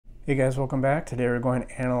Hey guys, welcome back. Today we're going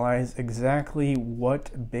to analyze exactly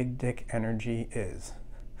what big dick energy is.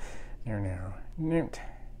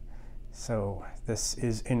 So this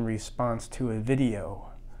is in response to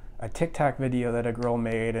a TikTok video that a girl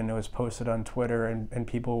made, and it was posted on Twitter, and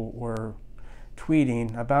people were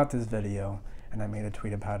tweeting about this video, and I made a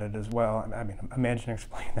tweet about it as well. I mean, imagine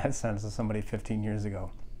explaining that sentence to somebody 15 years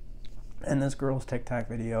ago. And this girl's TikTok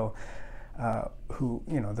video,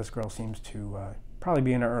 this girl seems to probably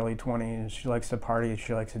be in her early 20s. She likes to party.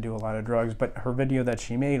 She likes to do a lot of drugs. But her video that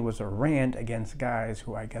she made was a rant against guys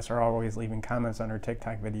who I guess are always leaving comments on her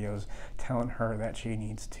TikTok videos telling her that she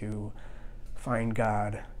needs to find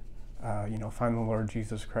God, find the Lord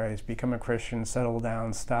Jesus Christ, become a Christian, settle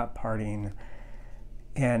down, stop partying.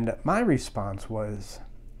 And my response was,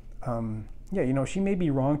 she may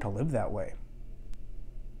be wrong to live that way.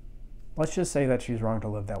 Let's just say that she's wrong to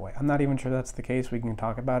live that way. I'm not even sure that's the case. We can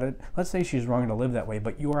talk about it. Let's say she's wrong to live that way,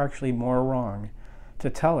 but you are actually more wrong to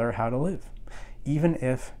tell her how to live, even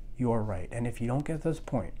if you're right. And if you don't get this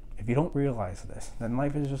point, if you don't realize this, then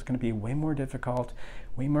life is just going to be way more difficult,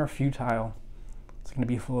 way more futile. It's going to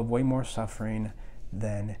be full of way more suffering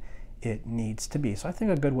than it needs to be. So I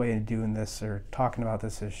think a good way of doing this or talking about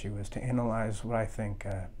this issue is to analyze what I think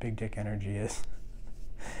big dick energy is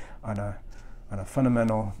on a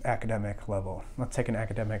fundamental academic level. Let's take an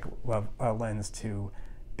academic lens to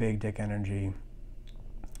big dick energy.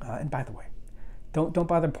 And by the way, don't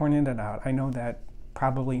bother pointing it out. I know that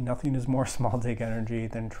probably nothing is more small dick energy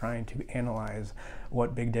than trying to analyze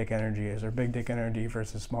what big dick energy is, or big dick energy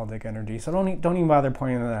versus small dick energy. So don't even bother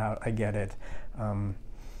pointing that out. I get it.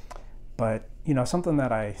 But something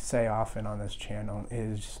that I say often on this channel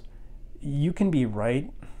is you can be right,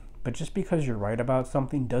 but just because you're right about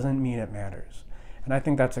something doesn't mean it matters. And I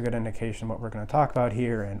think that's a good indication of what we're going to talk about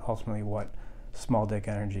here, and ultimately what small dick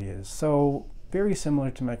energy is. So very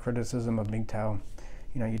similar to my criticism of MGTOW.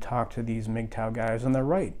 You talk to these MGTOW guys and they're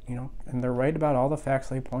right, and they're right about all the facts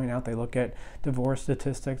they point out. They look at divorce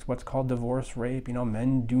statistics, what's called divorce rape.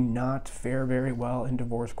 Men do not fare very well in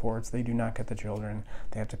divorce courts. They do not get the children.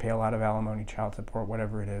 They have to pay a lot of alimony, child support,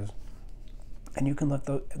 whatever it is. And you can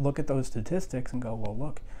look at those statistics and go, well,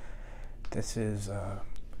 look, this is,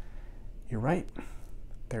 you're right.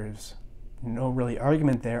 There's no really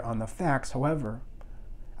argument there on the facts. However,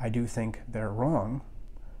 I do think they're wrong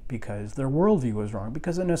because their worldview is wrong.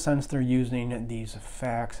 Because in a sense, they're using these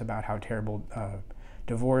facts about how terrible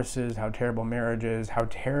divorce is, how terrible marriage is, how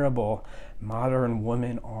terrible modern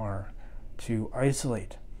women are to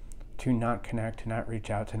isolate, to not connect, to not reach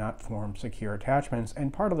out, to not form secure attachments.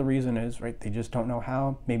 And part of the reason is, they just don't know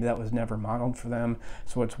how. Maybe that was never modeled for them.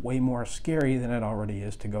 So it's way more scary than it already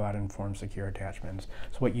is to go out and form secure attachments.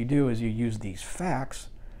 So what you do is you use these facts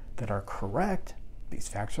that are correct. These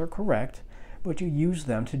facts are correct, but you use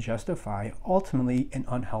them to justify ultimately an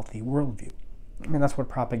unhealthy worldview. I mean, that's what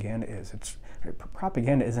propaganda is.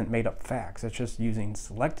 Propaganda isn't made up facts. It's just using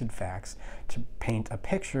selected facts to paint a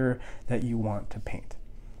picture that you want to paint.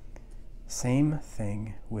 Same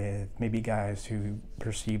thing with maybe guys who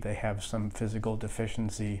perceive they have some physical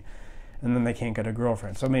deficiency and then they can't get a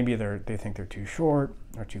girlfriend. So maybe they think they're too short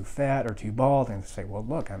or too fat or too bald, and they say, well,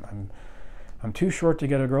 look, I'm too short to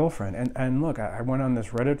get a girlfriend. And look, I went on this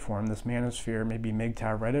Reddit forum, this Manosphere, maybe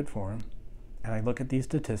MGTOW Reddit forum, and I look at these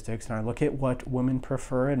statistics and I look at what women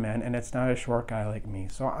prefer in men, and it's not a short guy like me.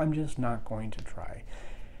 So I'm just not going to try.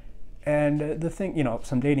 And the thing,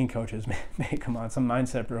 some dating coaches may come on, some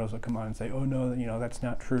mindset bros will come on and say, oh no, that's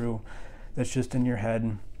not true. That's just in your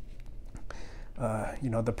head.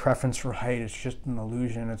 The preference for height is just an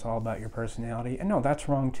illusion. It's all about your personality. And no, that's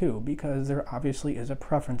wrong too, because there obviously is a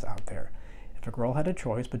preference out there. If a girl had a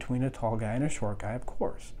choice between a tall guy and a short guy, of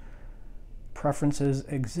course, preferences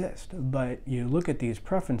exist. But you look at these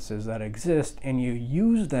preferences that exist and you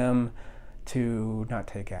use them to not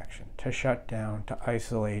take action, to shut down, to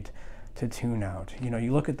isolate, to tune out.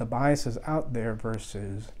 You look at the biases out there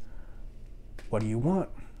versus what do you want?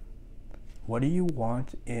 What do you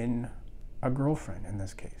want in a girlfriend in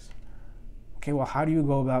this case? Okay, well, how do you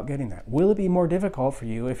go about getting that? Will it be more difficult for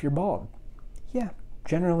you if you're bald? Yeah,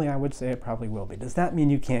 generally I would say it probably will be. Does that mean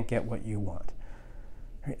you can't get what you want?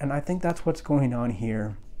 Right? And I think that's what's going on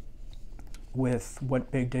here with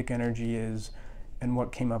what big dick energy is and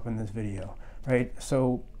what came up in this video, right?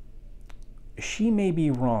 So she may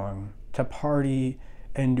be wrong to party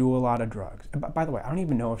and do a lot of drugs. By the way, I don't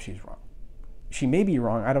even know if she's wrong. She may be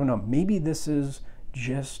wrong. I don't know. Maybe this is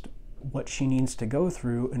just what she needs to go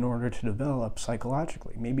through in order to develop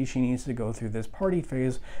psychologically. Maybe she needs to go through this party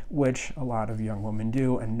phase, which a lot of young women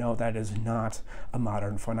do, and no, that is not a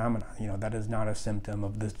modern phenomenon. That is not a symptom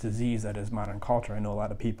of this disease that is modern culture. I know a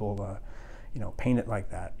lot of people, paint it like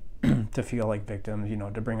that to feel like victims,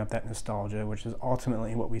 to bring up that nostalgia, which is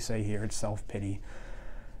ultimately what we say here. It's self-pity.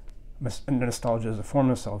 Nostalgia is a form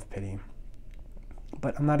of self-pity.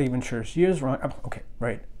 But I'm not even sure she is wrong. Okay,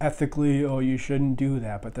 right. Ethically, you shouldn't do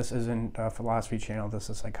that. But this isn't a philosophy channel. This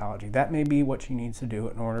is psychology. That may be what she needs to do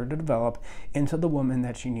in order to develop into the woman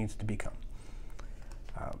that she needs to become.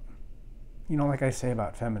 Like I say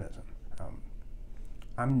about feminism,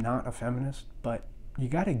 I'm not a feminist, but you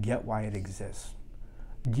got to get why it exists.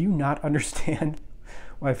 Do you not understand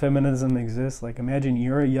why feminism exists? Like, imagine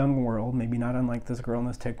you're a young world, maybe not unlike this girl in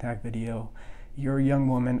this TikTok video. You're a young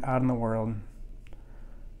woman out in the world,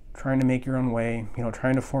 trying to make your own way,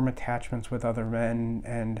 trying to form attachments with other men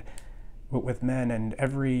and with men, and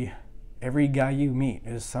every guy you meet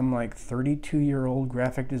is some like 32-year-old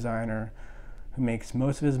graphic designer who makes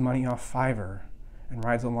most of his money off Fiverr and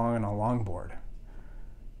rides along on a longboard,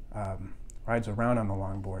 rides around on a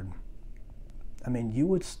longboard. I mean, you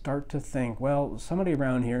would start to think, well, somebody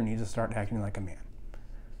around here needs to start acting like a man.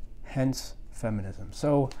 Hence feminism.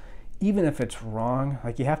 So even if it's wrong,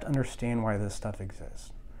 like, you have to understand why this stuff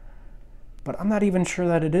exists. But I'm not even sure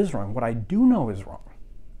that it is wrong. What I do know is wrong,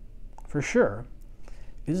 for sure,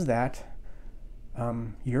 is that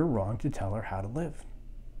you're wrong to tell her how to live.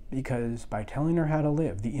 Because by telling her how to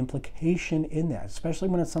live, the implication in that, especially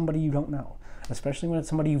when it's somebody you don't know, especially when it's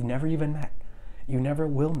somebody you've never even met, you never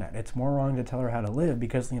will met, it's more wrong to tell her how to live,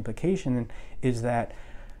 because the implication is that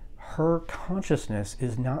her consciousness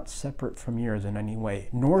is not separate from yours in any way,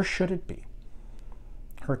 nor should it be.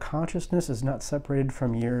 Her consciousness is not separated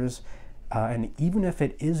from yours. And even if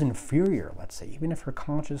it is inferior, let's say, even if her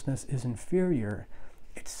consciousness is inferior,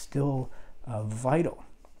 it's still vital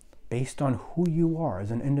based on who you are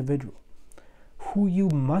as an individual, who you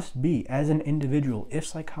must be as an individual if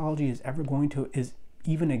psychology is ever going to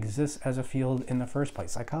even exist as a field in the first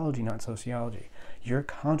place. Psychology, not sociology. Your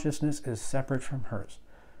consciousness is separate from hers.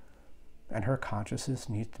 And her consciousness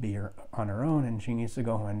needs to be on her own, and she needs to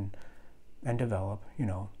go and develop,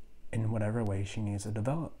 in whatever way she needs to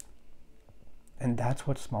develop. And that's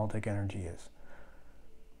what small dick energy is.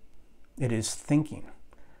 It is thinking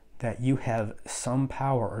that you have some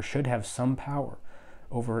power, or should have some power,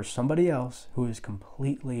 over somebody else who is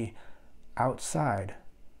completely outside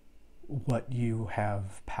what you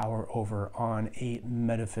have power over on a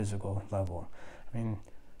metaphysical level. I mean,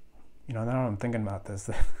 now that I'm thinking about this,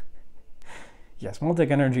 yeah, small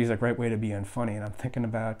dick energy is a great way to be unfunny. And I'm thinking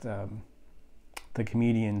about the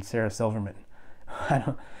comedian Sarah Silverman.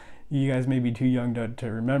 You guys may be too young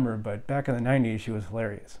to remember, but back in the 90s, she was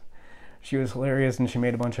hilarious. She was hilarious, and she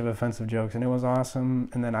made a bunch of offensive jokes, and it was awesome.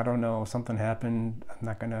 And then, I don't know, something happened. I'm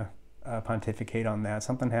not going to pontificate on that.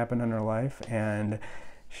 Something happened in her life, and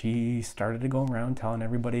she started to go around telling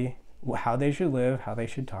everybody how they should live, how they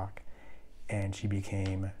should talk. And she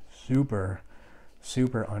became super,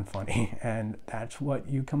 super unfunny. And that's what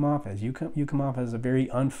you come off as. You come off as a very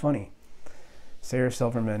unfunny Sarah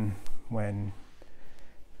Silverman when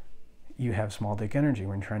you have small dick energy,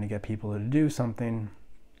 when you're trying to get people to do something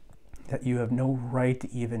that you have no right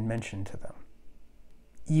to even mention to them,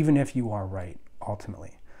 even if you are right,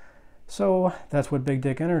 ultimately. So that's what big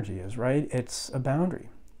dick energy is, right? It's a boundary.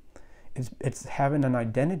 It's having an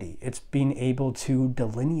identity. It's being able to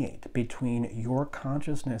delineate between your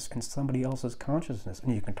consciousness and somebody else's consciousness.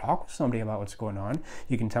 And you can talk with somebody about what's going on.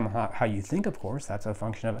 You can tell them how you think, of course. That's a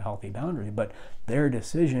function of a healthy boundary. But their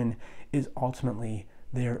decision is ultimately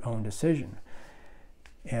their own decision.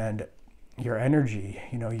 And your energy,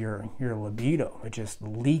 your libido, it just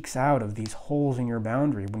leaks out of these holes in your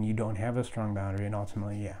boundary when you don't have a strong boundary. And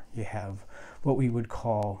ultimately, yeah, you have what we would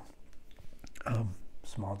call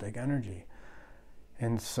small dick energy.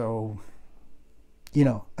 And so,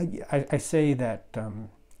 I say that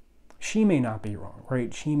she may not be wrong,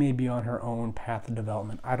 right? She may be on her own path of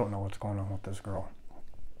development. I don't know what's going on with this girl.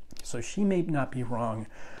 So she may not be wrong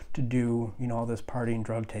to do, all this partying,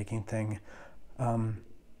 drug taking thing.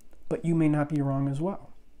 But you may not be wrong as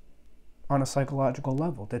well on a psychological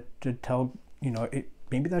level to tell,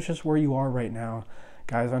 maybe that's just where you are right now.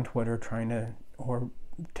 Guys on Twitter or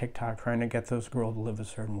TikTok trying to get those girls to live a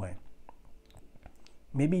certain way.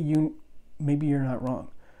 Maybe you're not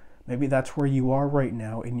wrong. Maybe that's where you are right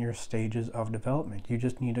now in your stages of development. You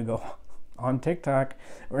just need to go on TikTok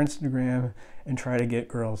or Instagram and try to get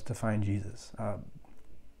girls to find Jesus.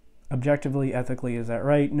 Objectively, ethically, is that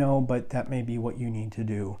right? No, but that may be what you need to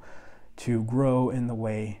do to grow in the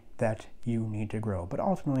way that you need to grow. But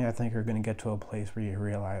ultimately, I think you're going to get to a place where you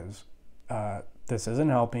realize this isn't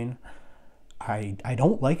helping. I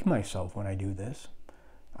don't like myself when I do this.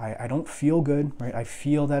 I don't feel good, right? I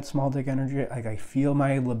feel that small dick energy. Like I feel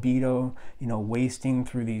my libido, wasting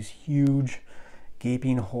through these huge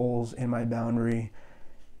gaping holes in my boundary.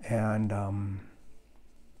 And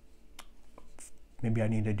maybe I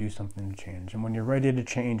need to do something to change. And when you're ready to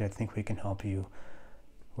change, I think we can help you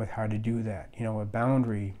with how to do that. A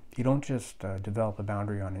boundary, you don't just develop a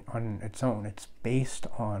boundary on its own. It's based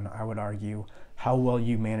on, I would argue, how well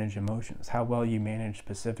you manage emotions, how well you manage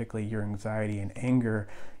specifically your anxiety and anger,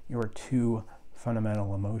 your two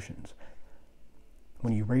fundamental emotions.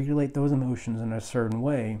 When you regulate those emotions in a certain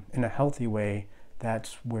way, in a healthy way,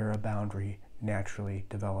 that's where a boundary naturally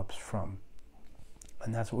develops from.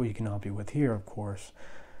 And that's what we can help you with here, of course.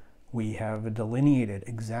 We have delineated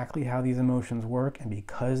exactly how these emotions work, and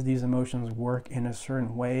because these emotions work in a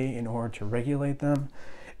certain way in order to regulate them,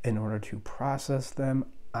 in order to process them,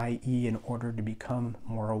 i.e. in order to become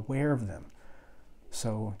more aware of them.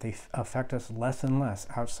 So they affect us less and less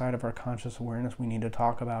outside of our conscious awareness. We need to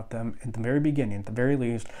talk about them at the very beginning. At the very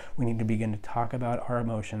least, we need to begin to talk about our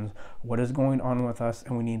emotions, what is going on with us,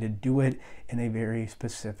 and we need to do it in a very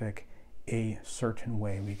specific, a certain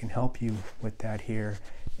way. We can help you with that here.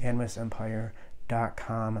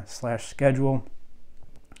 animusempire.com/schedule.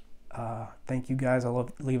 Thank you guys. I'll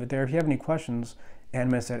leave it there. If you have any questions,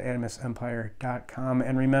 animus@animusempire.com.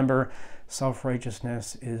 And remember,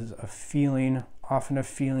 self-righteousness is a feeling, often a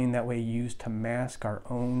feeling that we use to mask our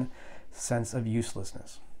own sense of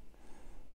uselessness.